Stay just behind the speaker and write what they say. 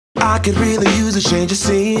I could really use a change of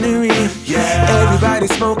scenery. Yeah. Everybody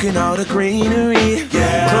smoking all the greenery.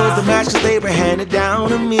 Yeah. Clothes the match 'cause they were handed down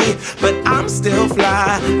to me. But I'm still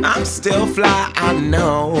fly, I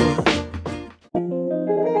know.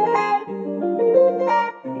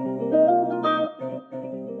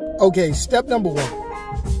 Okay, step number one.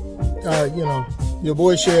 You know, your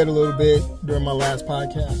boy shared a little bit during my last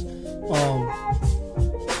podcast.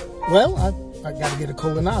 Well, I got to get a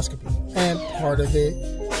colonoscopy. And part of it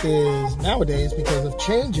is nowadays, because of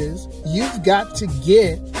changes, you've got to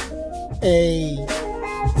get a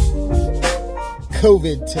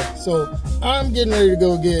COVID test. So I'm getting ready to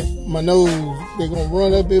go get my nose. They're going to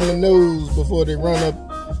run up in my nose before they run up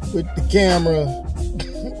with the camera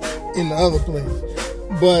in the other place.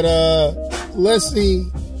 But let's see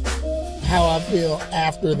how I feel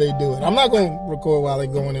after they do it. I'm not going to record while they're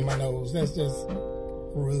going in my nose. That's just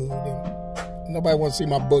rude. And nobody wants to see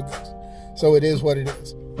my boogers. So it is what it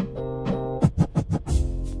is.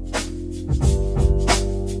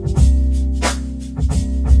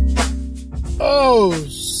 Oh,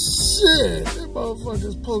 shit. That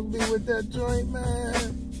motherfucker's poked me with that joint,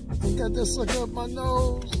 man. He got that sucker up my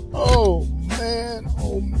nose. Oh, man.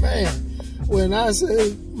 Oh, man. When I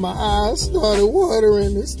say my eyes started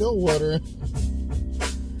watering, it's still watering.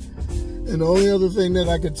 And the only other thing that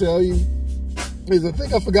I could tell you is I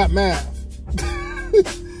think I forgot math.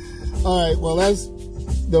 All right, well, that's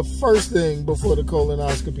the first thing before the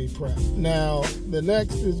colonoscopy prep. Now, the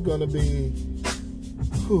next is going to be,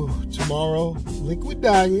 tomorrow, liquid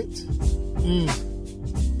diet,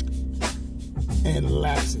 and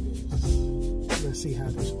laxatives. Let's see how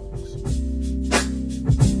this works.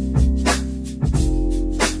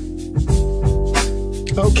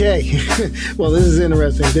 Okay, well, this is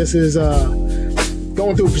interesting. This is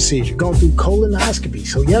going through a procedure, going through colonoscopy.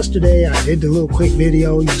 So yesterday I did the little quick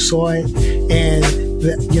video, you saw it, and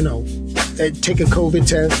you know, they take a COVID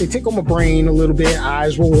test, they tickle my brain a little bit,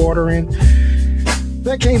 eyes were watering.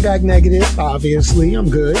 That came back negative, obviously, I'm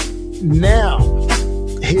good. Now,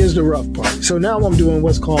 here's the rough part. So now I'm doing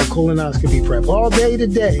what's called colonoscopy prep. All day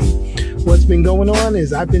today, what's been going on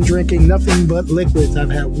is I've been drinking nothing but liquids. I've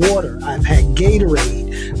had water, I've had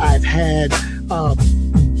Gatorade, I've had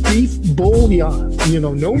beef bouillon, you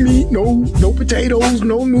know, no meat, no potatoes,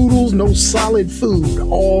 no noodles, no solid food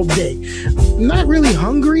all day. Not really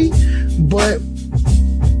hungry, but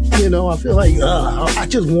you know, I feel like I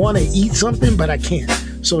just want to eat something, but I can't.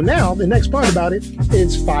 So now the next part about it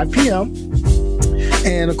is 5 p.m.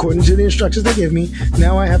 and according to the instructions they give me,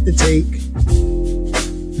 now I have to take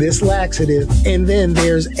this laxative, and then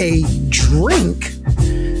there's a drink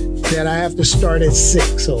that I have to start at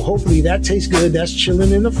 6. So hopefully that tastes good. That's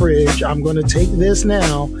chilling in the fridge. I'm going to take this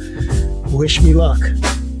now. Wish me luck.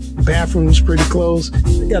 Bathroom's pretty close.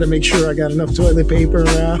 I got to make sure I got enough toilet paper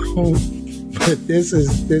around. But this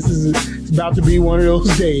is it's about to be one of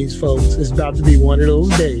those days, folks. It's about to be one of those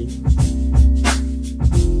days.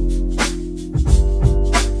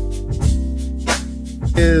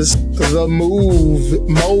 Is the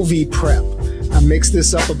Movie prep. I mixed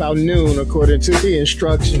this up about noon according to the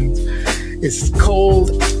instructions. It's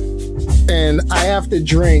cold and I have to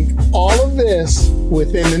drink all of this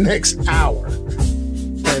within the next hour.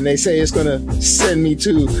 And they say it's gonna send me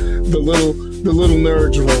to the little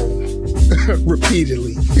nerd's room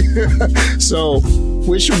repeatedly. So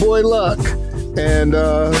wish your boy luck and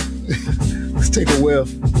let's take a whiff.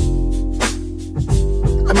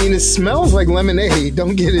 I mean, it smells like lemonade,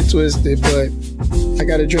 don't get it twisted, but I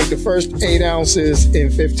gotta drink the first 8 ounces in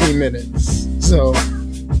 15 minutes. So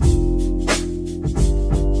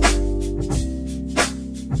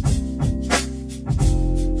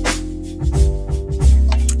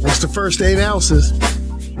that's the first 8 ounces.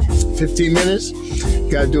 15 minutes,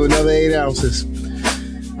 gotta do another 8 ounces.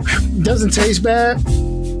 Doesn't taste bad,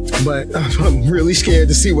 but I'm really scared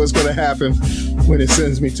to see what's gonna happen when it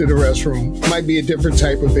sends me to the restroom. Might be a different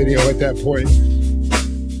type of video at that point.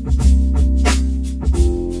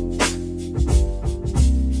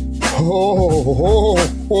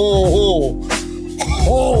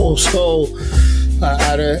 So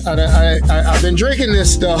I've been drinking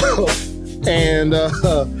this stuff, and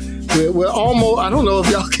we're almost, I don't know if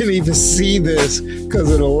y'all can even see this because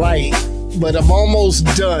of the light, but I'm almost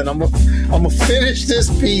done. I'm gonna finish this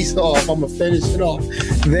piece off. I'm gonna finish it off.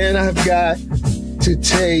 Then I've got to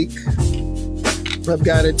take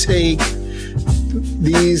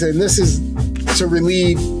these, and this is to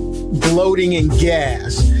relieve bloating and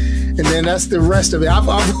gas. And then that's the rest of it. I've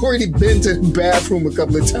already been to the bathroom a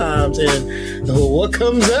couple of times, and what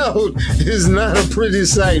comes out is not a pretty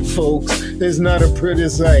sight, folks. It's not a pretty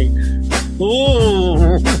sight.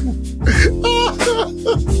 Ooh.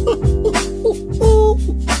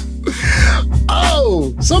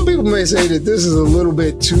 people may say that this is a little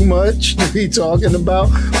bit too much to be talking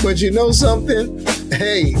about, but you know something?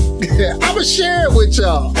 Hey, I'm gonna share it with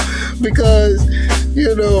y'all because,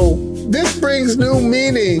 you know, this brings new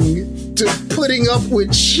meaning to putting up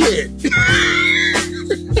with shit.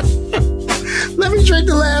 Let me drink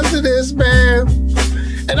the last of this, man.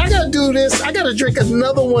 And I gotta do this. I gotta drink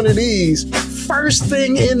another one of these first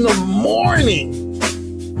thing in the morning.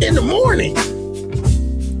 In the morning.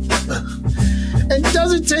 It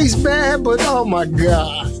doesn't taste bad, but oh my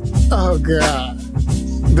God. Oh God.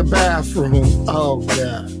 The bathroom. Oh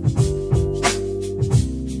God.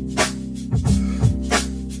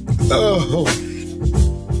 Oh.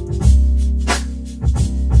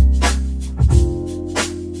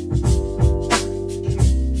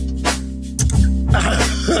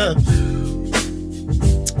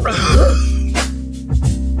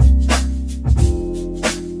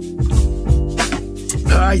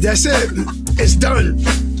 All right, that's it. It's done.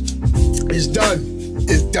 It's done.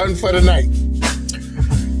 It's done for the night.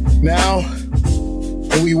 Now,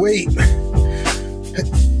 we wait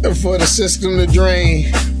for the system to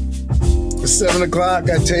drain. At 7 o'clock,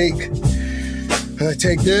 I take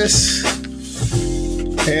this,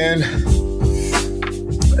 and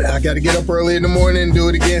I got to get up early in the morning and do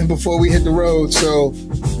it again before we hit the road. So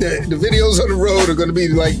the videos on the road are going to be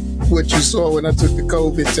like what you saw when I took the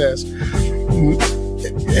COVID test.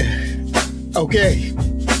 Okay.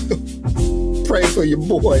 Pray for your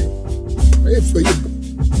boy. Pray for your boy.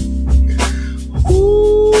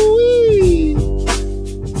 Ooh-wee.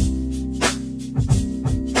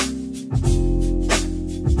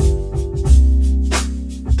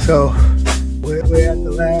 So we're at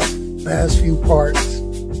the last few parts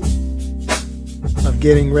of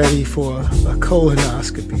getting ready for a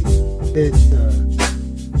colonoscopy. It's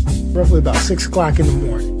roughly about 6 o'clock in the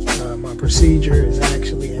morning. My procedure is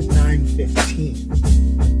actually at 9:15.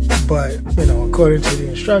 But, you know, according to the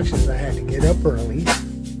instructions, I had to get up early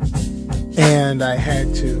and I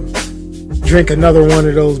had to drink another one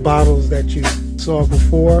of those bottles that you saw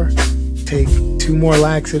before, take 2 more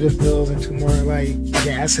laxative pills and 2 more like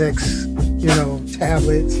Gas-X, you know,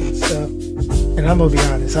 tablets and stuff. And I'm gonna be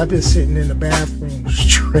honest, I've been sitting in the bathroom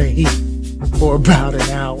straight for about an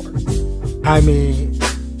hour. I mean,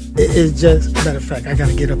 it's just, matter of fact, I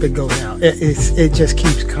gotta get up and go now. It just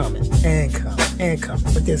keeps coming and coming and coming,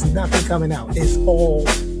 but there's nothing coming out. It's all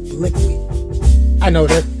liquid. I know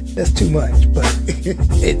that's too much, but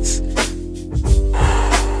it's.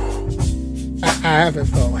 I haven't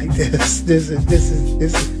felt like this. This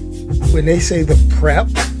is when they say the prep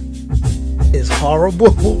is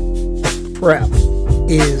horrible. Prep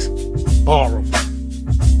is horrible.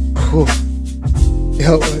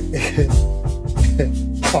 Yo,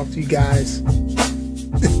 talk to you guys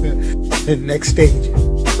in the next stage.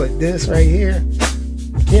 But this right here,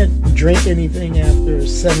 you can't drink anything after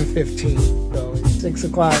 7:15. So it's 6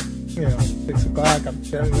 o'clock, you know, 6 o'clock, I'm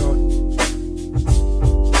telling you.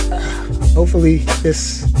 Hopefully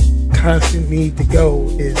this constant need to go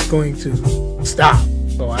is going to stop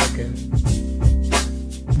so I can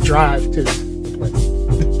drive to the place.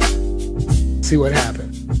 See what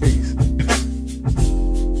happens. Peace.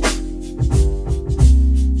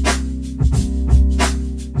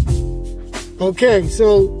 Okay,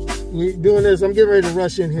 so we're doing this. I'm getting ready to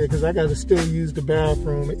rush in here because I got to still use the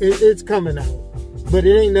bathroom. It's coming out, but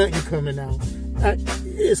it ain't nothing coming out.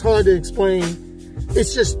 It's hard to explain.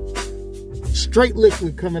 It's just straight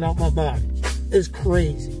liquid coming out my body. It's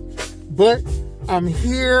crazy. But I'm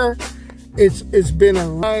here. It's been a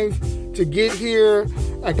ride to get here.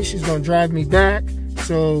 I guess she's going to drive me back.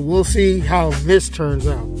 So we'll see how this turns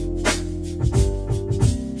out.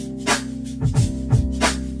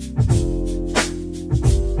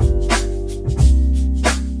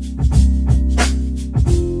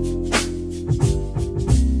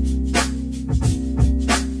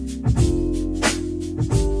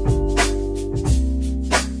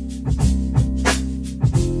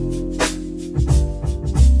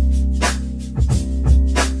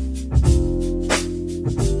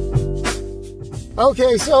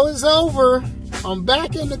 Okay, so it's over. I'm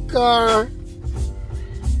back in the car.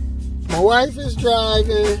 My wife is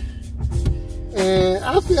driving. And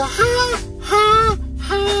I feel high.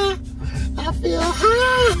 I feel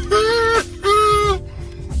high.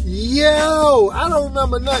 Yo, I don't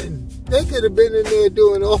remember nothing. They could have been in there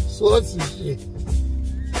doing all sorts of shit.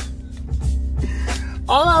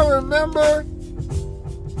 All I remember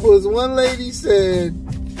was one lady said,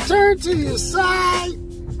 turn to your side.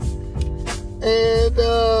 And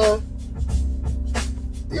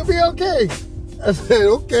you'll be okay. I said,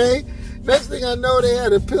 okay. Next thing I know, they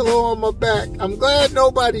had a pillow on my back. I'm glad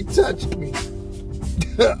nobody touched me.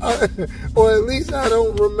 Or at least I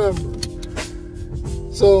don't remember.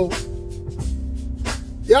 So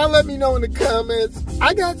y'all let me know in the comments.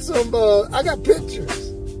 I got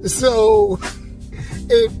pictures. So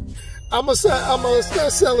if I'm gonna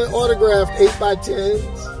start selling autographed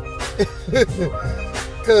 8x10s.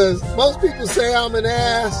 Because most people say I'm an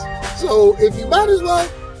ass. So if you might as well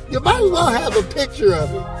have a picture of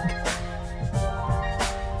it.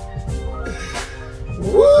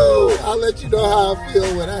 Woo! I'll let you know how I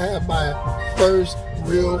feel when I have my first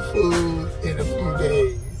real food in a few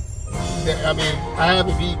days. I mean, I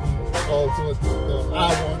haven't eaten all sorts of stuff. I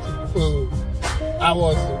want some food. I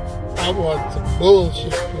want some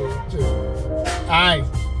bullshit food too. Alright.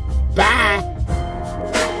 Bye.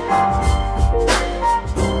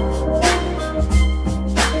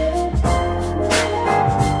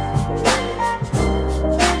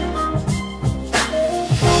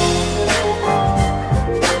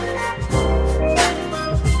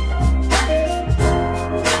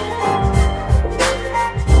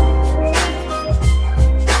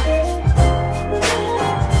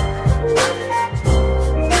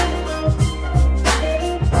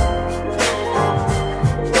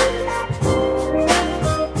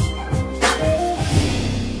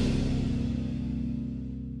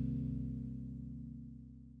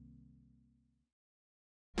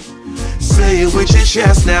 Say it with your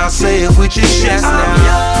chest now, say it with your chest now. I'm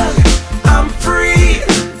young, I'm free,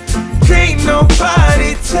 can't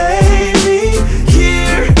nobody take